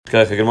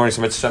Okay, good morning.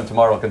 So Mitzvah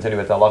tomorrow we'll continue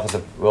with the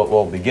halachas.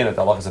 We'll begin with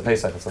the halachas of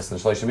Pesach. It's less than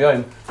Shleishim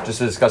Yom, just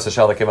to discuss the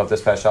shal that came up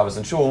this past Shabbos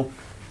in Shul.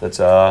 That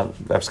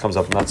perhaps comes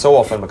up not so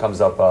often, but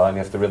comes up, and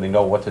you have to really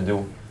know what to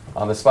do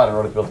on the spot in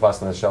order to build a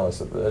pass on the shal.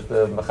 So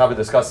the Mechaber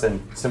discussed in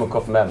Simon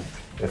Kuf Mem,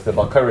 if the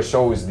Korah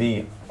shows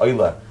the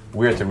Oila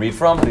where to read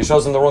from, and he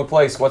shows them the wrong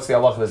place, what's the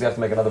halacha? Does he have to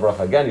make another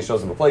bracha again? He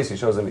shows them a place, he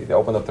shows them they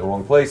opened up to the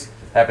wrong place.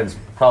 Happens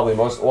probably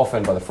most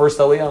often by the first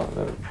aliyah.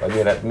 I mean,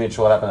 it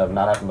happened,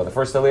 not happened by the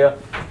first aliyah.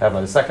 Happened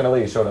by the second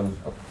aliyah. He showed them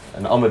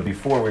an amud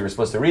before we were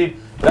supposed to read.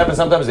 It happens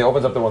sometimes he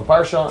opens up the wrong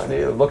parsha, and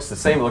it looks the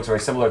same, it looks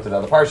very similar to the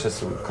other parshas.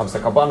 So it comes to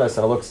Karbanas,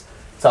 and it looks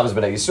Tzavas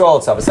B'nai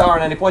Yisrael, Tzavas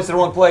Aaron, and he points to the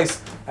wrong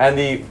place, and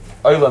the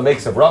Oila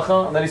makes a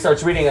bracha, and then he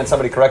starts reading, and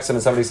somebody corrects him,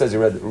 and somebody says he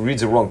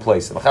reads the wrong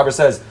place. The Mechaber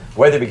says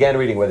where they began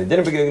reading, where they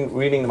didn't begin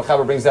reading. The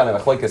Mechaber brings down a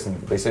machlokes,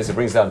 and they say it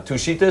brings down two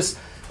shitas,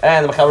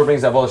 and the Mechaber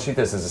brings down all the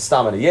shitas as a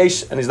stam and a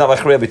yesh, and he's not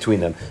machriya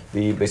between them.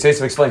 The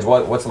Beisayis explains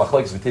what's the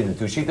machlokes between the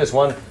two shitas.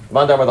 One, the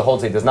Mandarma that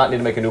holds he does not need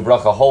to make a new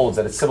bracha holds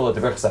that it's similar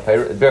to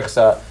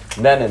birchsa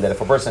nenin, that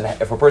if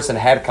a person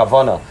had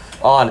kavana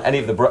on any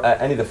of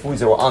the foods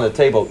that were on the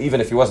table,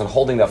 even if he wasn't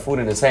holding that food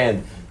in his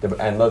hand,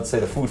 and let's say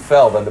the food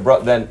fell, then the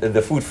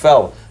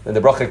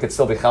bracha could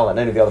still be chal on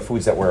any of the other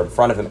foods that were in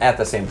front of him at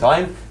the same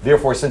time.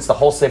 Therefore, since the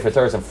whole Sefer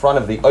Torah is in front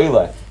of the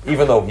oila,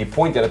 even though he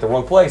pointed at the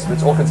wrong place, but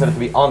it's all considered to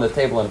be on the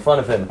table in front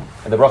of him,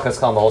 and the bracha is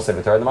chal on the whole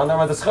Sefer Torah. And the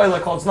Mandarma the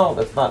Schayla calls no,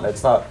 that's not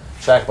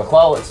shach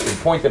b'chlal.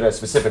 It's pointed at a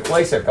specific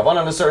place, or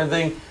kavanah on a certain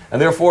thing,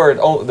 and therefore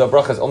the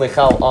bracha is only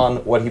chal on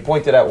what he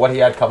pointed at, what he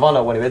had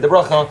kavanah when he made the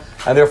bracha,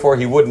 and therefore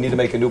he wouldn't need to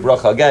make a new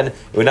bracha again.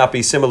 It would not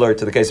be similar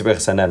to the case of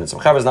birchas hanenin. So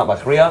Mechaber is not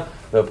machriya.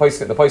 The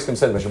Poskim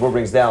said, Mishabur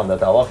brings down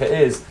that the halacha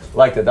is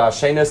like the das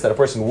shenis, that a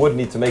person would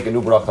need to make a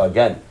new bracha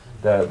again.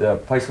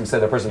 The Poskim said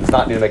the person does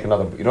not need to make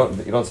another. You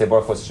don't say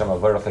Baruch Hashem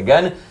Baruch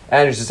again,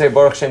 and you should say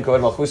Baruch Shem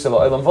Kavod Malchus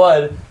Elam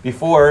Vad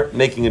before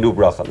making a new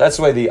bracha. That's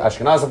the way the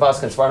Ashkenazim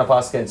paskin, Sfarna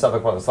paskin,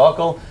 Safek Parnas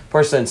Halakol.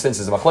 Person, since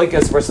it's a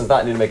machlokes, person does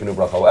not need to make a new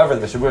bracha. However,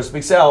 the Mishabur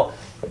speaks out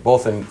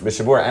both in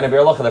Mishabur and in Be'er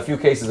Halacha, a few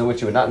cases in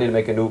which you would not need to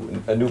make a new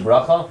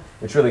bracha,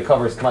 which really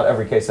covers come out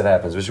every case that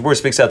happens. Mishabur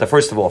speaks out that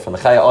first of all from the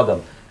Chaya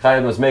Adam. Chaya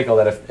Adam was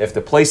makel that if the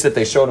place that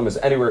they showed him is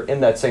anywhere in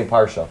that same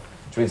parsha,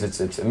 which means it's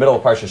in the middle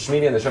of Parsha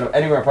Shmini, and they showed him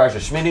anywhere in Parsha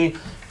Shmini,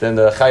 then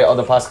the Chaya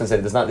Adam Paskin said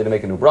he does not need to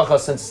make a new bracha,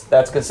 since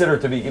that's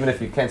considered to be, even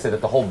if you can't say that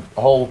the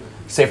whole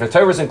Sefer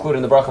Torah is included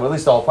in the bracha, but at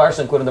least the whole Parsha is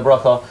included in the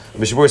bracha.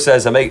 Mishabur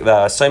says,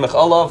 Seimach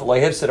Olav,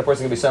 Laihivs, that a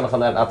person can be Seimach on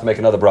that, not to make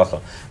another bracha.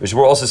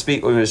 Mishabur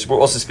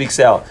also speaks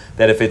out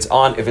that if it's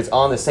on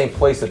the same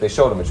place that they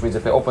showed him, which means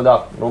if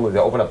normally they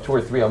open up 2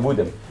 or 3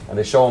 amudim, and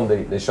they show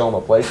him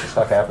a place, which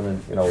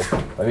happened,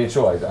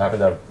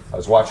 I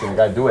was watching the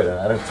guy do it, and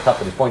I didn't stop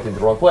that he's pointing to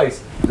the wrong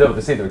place. He was able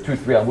to see there were 2,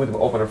 3 amudim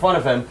open in front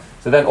of him.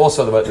 So then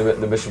also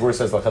the Mishabur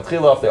says, if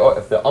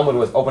the amud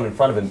was open in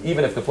front of him,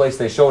 even if the place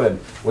they showed him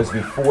was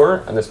before,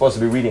 and they're supposed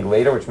to be reading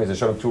later, which means they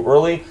showed him too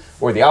early,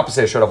 or the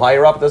opposite, they showed him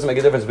higher up, it doesn't make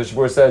a difference.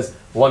 Mishabur says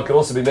one could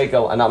also be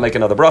mekel and not make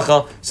another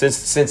bracha,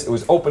 since it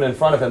was open in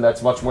front of him.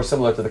 That's much more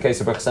similar to the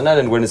case of birchas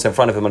hanenin, when it's in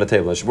front of him on the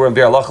table. Mishabur and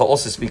Be'er Halacha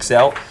also speaks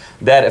out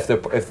that if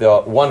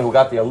the one who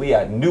got the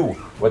aliyah knew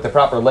what the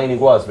proper laning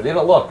was, but he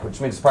didn't look,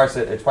 which means it's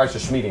Parsha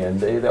Shmini, and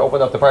they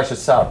opened up the Parsha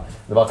Sav.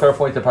 The Balkar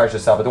pointed to Parsha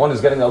Sav, but the one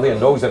who's getting the aliyah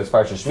knows that it's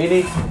Parsha Shmini,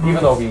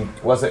 even though he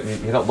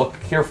didn't look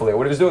carefully at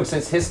what he was doing,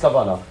 since his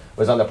kavanah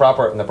was in the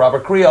proper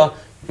kriya.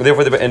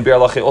 Therefore, in Be'er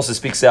Halacha also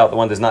speaks out the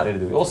one does not need to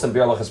do. Also, in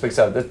Be'er Halacha speaks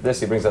out this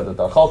he brings out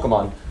the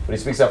Chalkaman, but he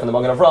speaks out from the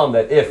Magen Avram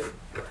that if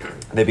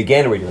they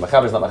began reading, the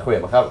Mechaber is not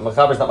machriya.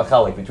 Mechaber is not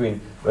machalik between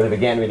whether they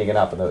began reading it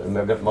up. But the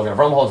Magen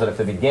Avram holds that if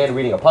they began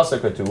reading a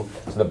pasuk or two,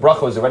 so the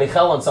bracha was already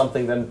chal on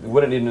something, then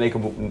would not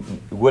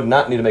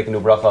need to make a new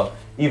bracha,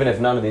 even if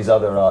none of these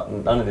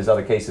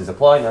other cases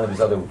apply, none of these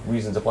other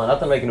reasons apply not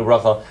to make a new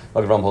bracha.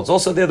 Magen Avram holds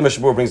also there. The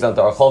Mishabur brings down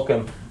to our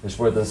Chalkim. The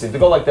Mishabur doesn't seem to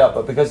go like that,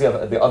 but because you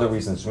have the other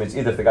reasons, which means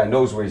either if the guy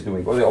knows where he's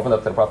doing, or they open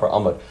up to the proper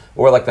amud,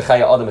 or like the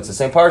Chaya Adam, it's the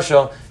same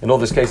parsha. In all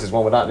these cases,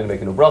 one would not need to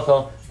make a new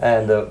bracha,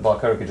 and the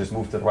Balkar could just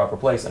move to the proper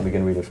place and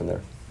begin reading from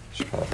there.